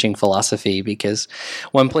when you're teaching philosophy, because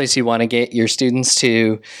one place you want to get your students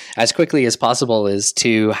to as quickly as possible is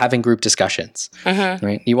to having group discussions,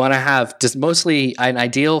 right? You want to have just mostly an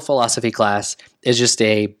ideal philosophy class is just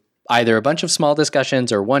either a bunch of small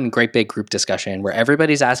discussions or one great big group discussion where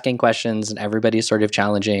everybody's asking questions and everybody's sort of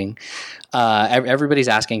challenging. Everybody's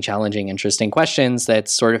asking challenging, interesting questions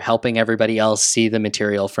that's sort of helping everybody else see the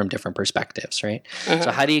material from different perspectives, right?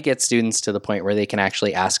 So how do you get students to the point where they can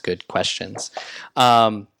actually ask good questions?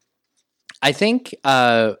 I think,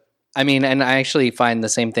 and I actually find the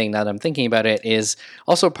same thing now that I'm thinking about it is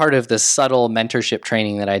also part of the subtle mentorship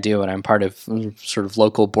training that I do, and I'm part of sort of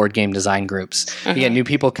local board game design groups. You get new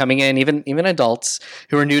people coming in, even adults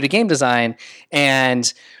who are new to game design,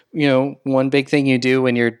 and one big thing you do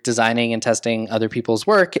when you're designing and testing other people's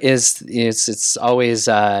work is it's always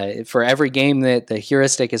for every game that the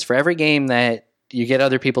heuristic is for every game that you get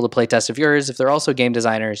other people to play test of yours. If they're also game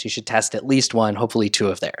designers, you should test at least one, hopefully two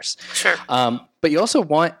of theirs. Sure. But you also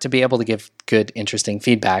want to be able to give good, interesting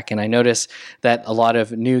feedback. And I notice that a lot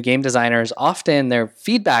of new game designers, often their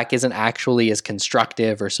feedback isn't actually as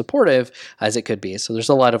constructive or supportive as it could be. So there's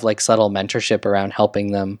a lot of like subtle mentorship around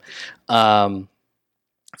helping them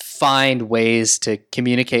find ways to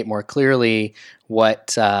communicate more clearly what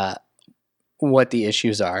the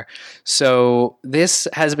issues are. So this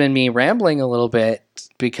has been me rambling a little bit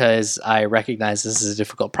because I recognize this is a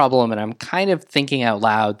difficult problem, and I'm kind of thinking out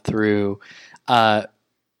loud through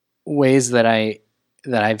ways that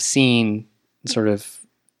I've seen sort of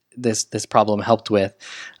this problem helped with.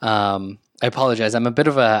 I apologize. I'm a bit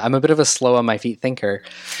of a slow on my feet thinker.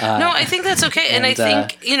 No, I think that's okay. And I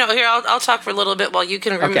think, here, I'll talk for a little bit while you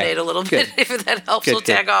can ruminate a little bit. If that helps, we'll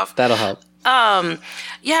tag off. That'll help.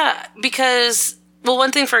 Yeah, because,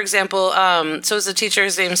 one thing, for example, so as a teacher,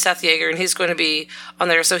 his name's Seth Yeager, and he's going to be on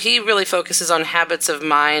there. So he really focuses on habits of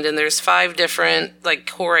mind, and there's 5 different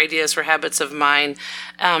core ideas for habits of mind,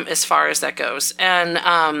 as far as that goes. And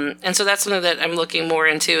so that's something that I'm looking more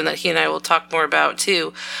into, and that he and I will talk more about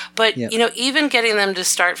too. But, even getting them to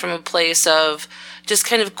start from a place of just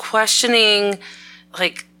kind of questioning,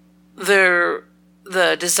 the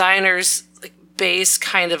designer's base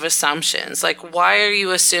kind of assumptions. Why are you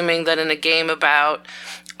assuming that in a game about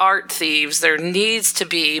art thieves, there needs to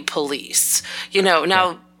be police?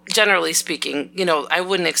 Now, generally speaking, I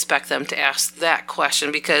wouldn't expect them to ask that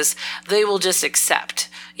question, because they will just accept,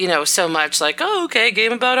 so much oh, okay,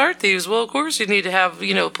 game about art thieves. Well, of course you need to have,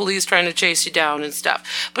 police trying to chase you down and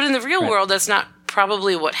stuff. But in the real world, that's not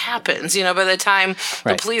probably what happens. By the time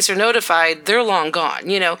the police are notified, they're long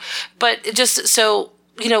gone, But just so...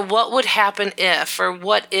 what would happen if, or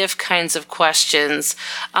what if kinds of questions.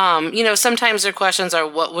 Sometimes their questions are,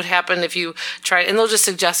 what would happen if you tried, and they'll just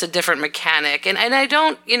suggest a different mechanic. And I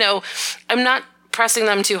don't, I'm not pressing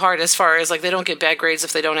them too hard as far as they don't get bad grades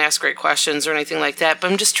if they don't ask great questions or anything like that.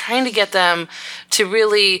 But I'm just trying to get them to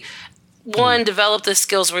really, one, develop the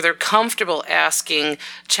skills where they're comfortable asking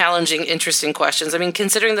challenging, interesting questions. I mean,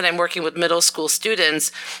 considering that I'm working with middle school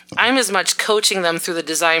students, I'm as much coaching them through the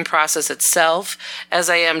design process itself as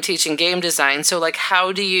I am teaching game design. So,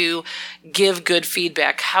 how do you give good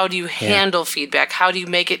feedback? How do you handle feedback? How do you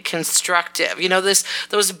make it constructive?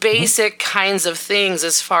 Those basic kinds of things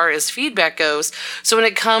as far as feedback goes. So when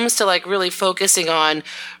it comes to really focusing on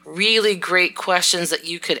really great questions that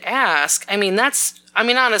you could ask,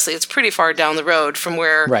 honestly, it's pretty far down the road from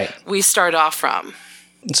where we start off from.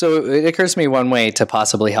 So it occurs to me one way to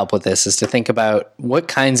possibly help with this is to think about what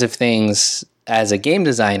kinds of things as a game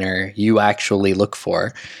designer you actually look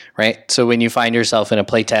for, right? So when you find yourself in a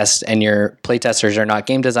playtest and your playtesters are not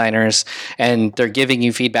game designers and they're giving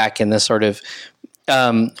you feedback in this sort of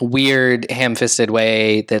weird ham-fisted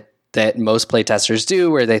way that most playtesters do,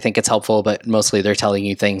 where they think it's helpful, but mostly they're telling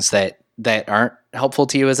you things that aren't helpful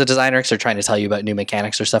to you as a designer, because they're trying to tell you about new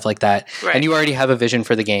mechanics or stuff like that. Right. And you already have a vision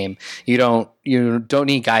for the game. You don't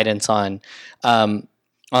need guidance on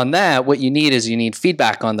that. What you need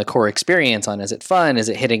feedback on the core experience, on is it fun? Is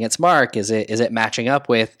it hitting its mark? Is it matching up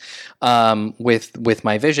with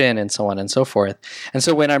my vision, and so on and so forth. And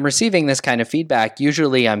so when I'm receiving this kind of feedback,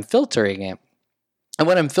 usually I'm filtering it. And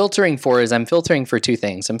what I'm filtering for is I'm filtering for 2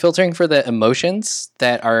 things. I'm filtering for the emotions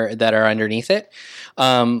that are underneath it.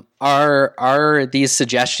 Are these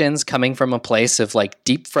suggestions coming from a place of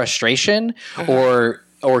deep frustration or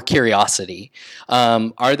curiosity?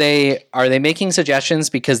 Are they making suggestions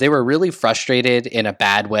because they were really frustrated in a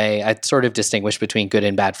bad way? I sort of distinguish between good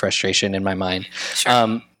and bad frustration in my mind.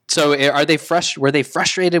 Sure. So were they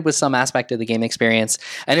frustrated with some aspect of the game experience?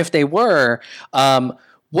 And if they were,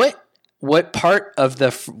 what part of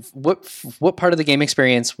the what part of the game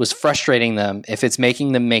experience was frustrating them if it's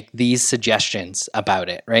making them make these suggestions about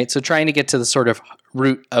it, right? So trying to get to the sort of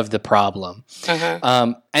root of the problem.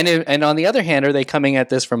 And on the other hand, are they coming at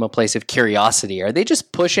this from a place of curiosity? Are they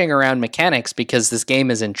just pushing around mechanics because this game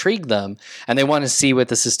has intrigued them and they want to see what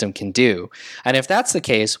the system can do? And if that's the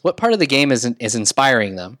case, what part of the game is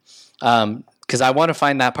inspiring them? Because I want to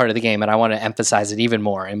find that part of the game and I want to emphasize it even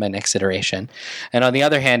more in my next iteration. And on the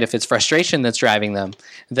other hand, if it's frustration that's driving them,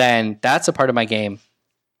 then that's a part of my game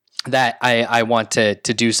that I want to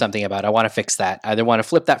do something about. I want to fix that. I either want to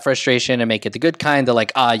flip that frustration and make it the good kind, the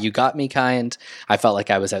like, you got me kind. I felt like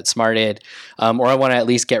I was outsmarted. Or I want to at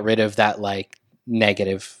least get rid of that like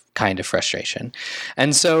negative kind of frustration.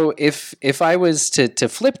 And so if I was to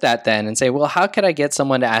flip that then and say, well, how could I get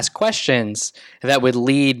someone to ask questions that would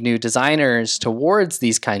lead new designers towards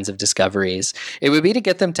these kinds of discoveries? It would be to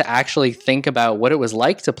get them to actually think about what it was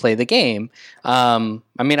like to play the game. I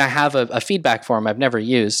mean, I have a feedback form I've never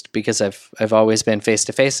used because I've always been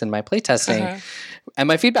face-to-face in my playtesting. And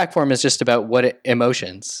my feedback form is just about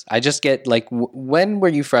emotions. I just get like, when were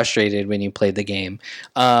you frustrated when you played the game?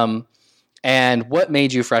 And what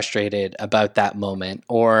made you frustrated about that moment,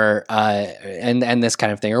 or and this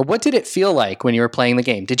kind of thing, or what did it feel like when you were playing the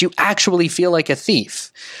game? Did you actually feel like a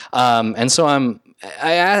thief? And so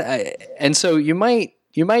and so you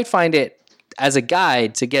might find it as a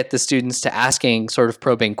guide to get the students to asking sort of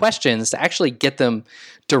probing questions to actually get them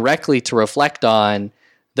directly to reflect on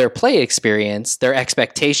their play experience, their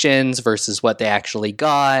expectations versus what they actually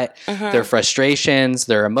got, their frustrations,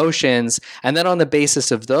 their emotions. And then on the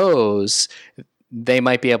basis of those, they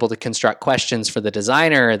might be able to construct questions for the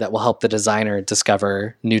designer that will help the designer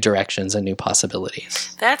discover new directions and new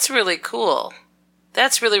possibilities. That's really cool.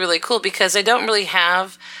 That's really, really cool because I don't really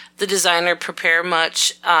have the designer prepare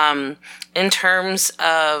much in terms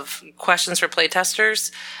of questions for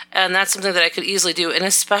playtesters. And that's something that I could easily do. And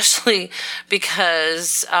especially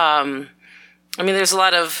because, I mean, there's a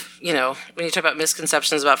lot of, when you talk about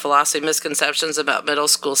misconceptions about philosophy, misconceptions about middle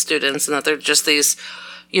school students and that they're just these,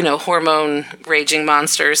 hormone raging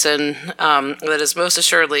monsters. And that is most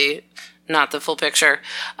assuredly not the full picture.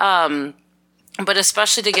 But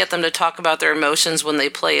especially to get them to talk about their emotions when they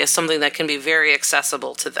play is something that can be very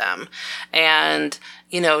accessible to them. And,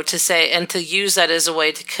 to say, and to use that as a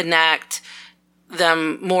way to connect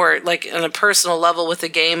them more like on a personal level with the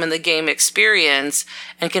game and the game experience,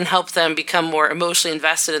 and can help them become more emotionally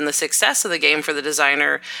invested in the success of the game for the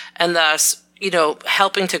designer, and thus,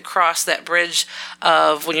 helping to cross that bridge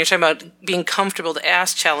of when you're talking about being comfortable to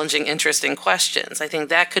ask challenging, interesting questions. I think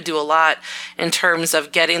that could do a lot in terms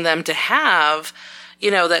of getting them to have,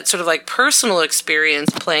 that sort of like personal experience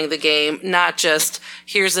playing the game, not just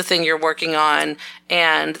here's the thing you're working on.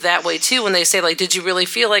 And that way too, when they say like, did you really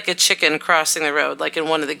feel like a chicken crossing the road? Like in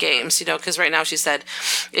one of the games, because right now she said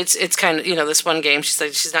it's kind of, this one game, she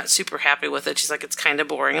said she's not super happy with it. She's like, it's kind of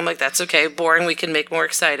boring. I'm like, that's okay. Boring. We can make more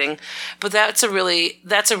exciting. But that's a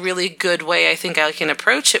really good way I think I can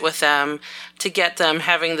approach it with them to get them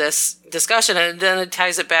having this discussion. And then it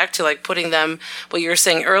ties it back to like putting them, what you were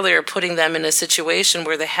saying earlier, putting them in a situation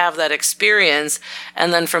where they have that experience.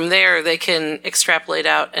 And then from there, they can extrapolate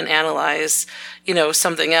out and analyze,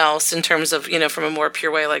 something else in terms of, from a more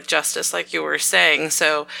pure way, like justice, like you were saying.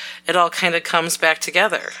 So it all kind of comes back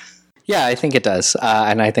together. Yeah, I think it does.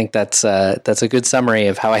 And I think that's a good summary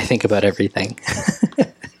of how I think about everything.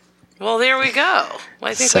 Well, there we go.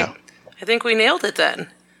 Well, I think we nailed it then.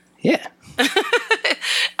 Yeah.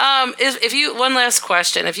 If you, one last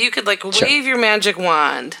question, if you could wave your magic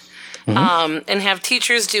wand, and have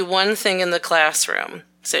teachers do one thing in the classroom.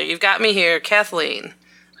 So you've got me here, Kathleen,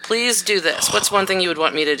 please do this. What's one thing you would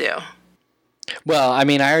want me to do? Well, I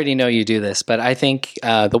mean, I already know you do this, but I think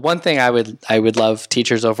the one thing I would love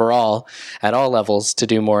teachers overall at all levels to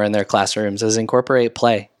do more in their classrooms is incorporate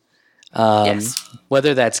play. Yes.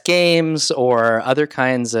 Whether that's games or other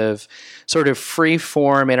kinds of sort of free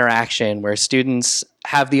form interaction where students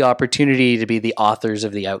have the opportunity to be the authors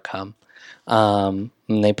of the outcome. And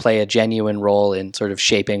they play a genuine role in sort of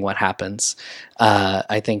shaping what happens.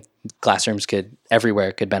 I think classrooms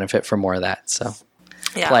everywhere could benefit from more of that. So,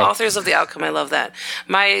 yeah, play. Authors of the outcome. I love that.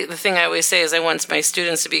 The thing I always say is I want my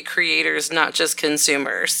students to be creators, not just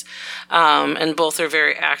consumers. And both are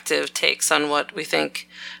very active takes on what we think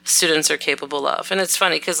students are capable of. And it's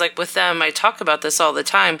funny because with them, I talk about this all the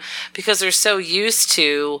time because they're so used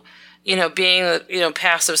to being,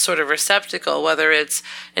 passive sort of receptacle, whether it's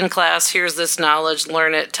in class, here's this knowledge,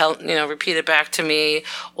 learn it, repeat it back to me,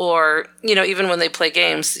 or, even when they play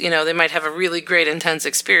games, they might have a really great intense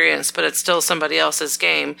experience, but it's still somebody else's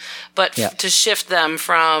game. But to shift them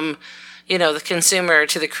from, the consumer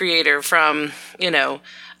to the creator, from,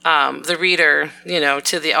 the reader,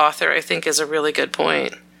 to the author, I think is a really good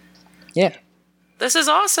point. Yeah. This is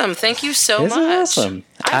awesome. Thank you so much. This is awesome.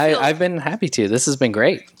 I've been happy to. This has been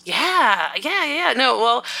great. Yeah. No,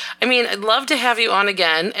 well, I mean, I'd love to have you on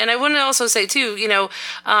again. And I want to also say, too, when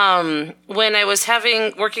I was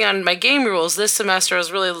working on my game rules this semester, I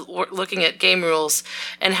was really looking at game rules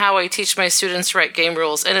and how I teach my students to write game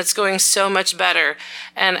rules. And it's going so much better.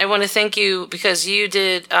 And I want to thank you because you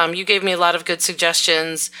gave me a lot of good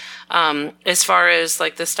suggestions as far as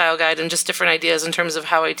like the style guide and just different ideas in terms of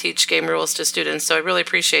how I teach game rules to students. So I really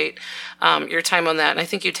appreciate your time on that. And I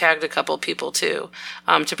think you tagged a couple people too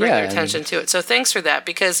to bring their attention to it. So thanks for that,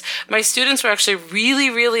 because my students were actually really,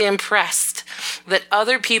 really impressed that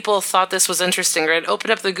other people thought this was interesting. Or I'd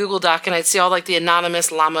open up the Google Doc and I'd see all like the anonymous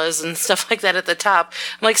llamas and stuff like that at the top.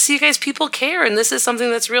 I'm like, see, you guys, people care, and this is something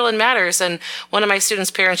that's real and matters. And one of my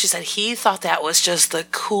students' parents, she said he thought that was just the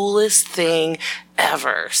coolest thing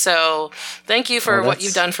ever. So thank you for what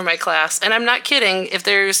you've done for my class. And I'm not kidding. If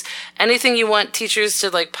there's anything you want teachers to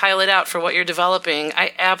like pilot out for what you're developing,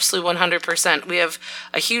 I absolutely 100%. We have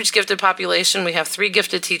a huge gifted population. We have 3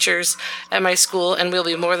 gifted teachers at my school, and we'll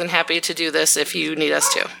be more than happy to do this if you need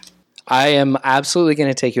us to. I am absolutely going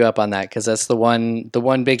to take you up on that, because that's the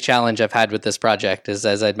one big challenge I've had with this project is,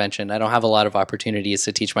 as I'd mentioned, I don't have a lot of opportunities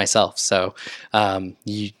to teach myself. So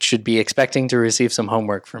you should be expecting to receive some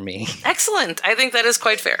homework from me. Excellent. I think that is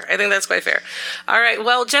quite fair. All right.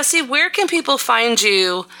 Well, Jesse, where can people find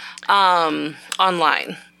you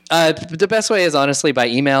online? The best way is honestly by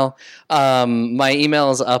email. My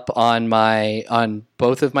email is up on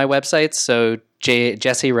both of my websites. So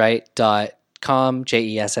jessewright.com,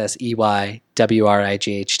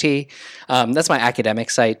 JESSEYWRIGHT. That's my academic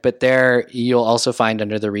site, but there you'll also find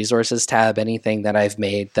under the resources tab anything that I've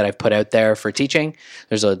made that I've put out there for teaching.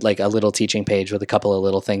 There's a little teaching page with a couple of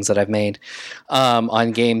little things that I've made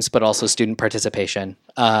on games, but also student participation.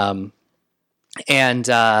 And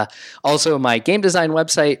also my game design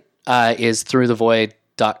website is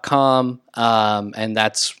throughthevoid.com. And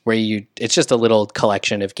that's where it's just a little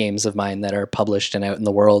collection of games of mine that are published and out in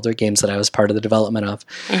the world, or games that I was part of the development of.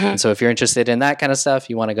 Mm-hmm. And so if you're interested in that kind of stuff,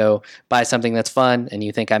 you want to go buy something that's fun and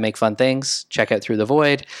you think I make fun things, check out Through the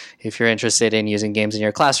Void. If you're interested in using games in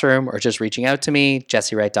your classroom or just reaching out to me,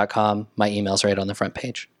 jessewright.com. My email's right on the front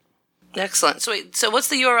page. Excellent. So what's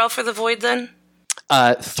the URL for the Void then?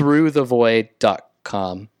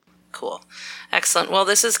 Throughthevoid.com. Cool. Excellent. Well,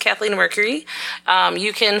 this is Kathleen Mercury.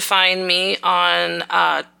 You can find me on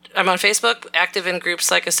I'm on Facebook, active in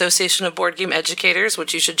groups like Association of Board Game Educators,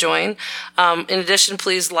 which you should join. In addition,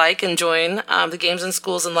 please like and join the Games in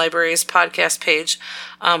Schools and Libraries podcast page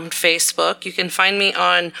on Facebook. You can find me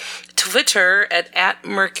on Twitter at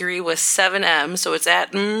Mercury with 7 M, so it's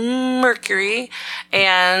at Mercury.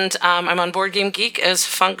 And I'm on Board Game Geek as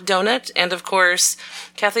Funk Donut. And of course,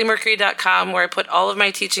 KathleenMercury.com, where I put all of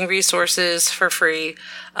my teaching resources for free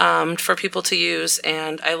for people to use.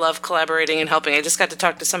 And I love collaborating and helping. I just got to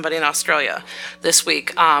talk to somebody in Australia this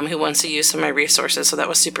week who wants to use some of my resources, so that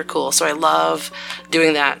was super cool. So I love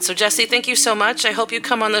doing that. So Jesse, thank you so much. I hope you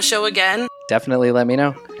come on the show again. Definitely let me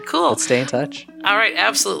know. Cool. Let's stay in touch. All right,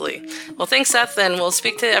 absolutely. Well, thanks, Seth, and we'll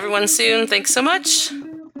speak to everyone soon. Thanks so much.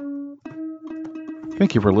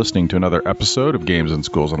 Thank you for listening to another episode of Games in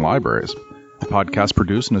Schools and Libraries, a podcast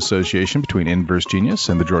produced in association between Inverse Genius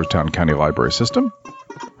and the Georgetown County Library System.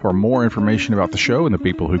 For more information about the show and the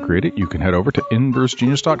people who create it, you can head over to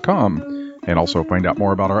inversegenius.com and also find out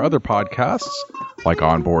more about our other podcasts, like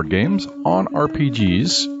On Board Games, On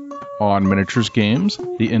RPGs, On Miniatures Games,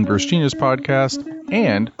 the Inverse Genius Podcast,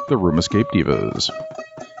 and the Room Escape Divas.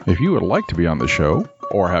 If you would like to be on the show,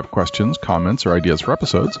 or have questions, comments, or ideas for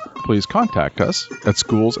episodes, please contact us at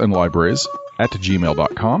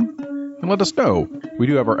schoolsandlibraries@gmail.com and let us know. We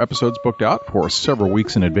do have our episodes booked out for several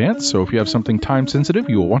weeks in advance, so if you have something time sensitive,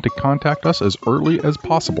 you will want to contact us as early as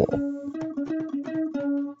possible.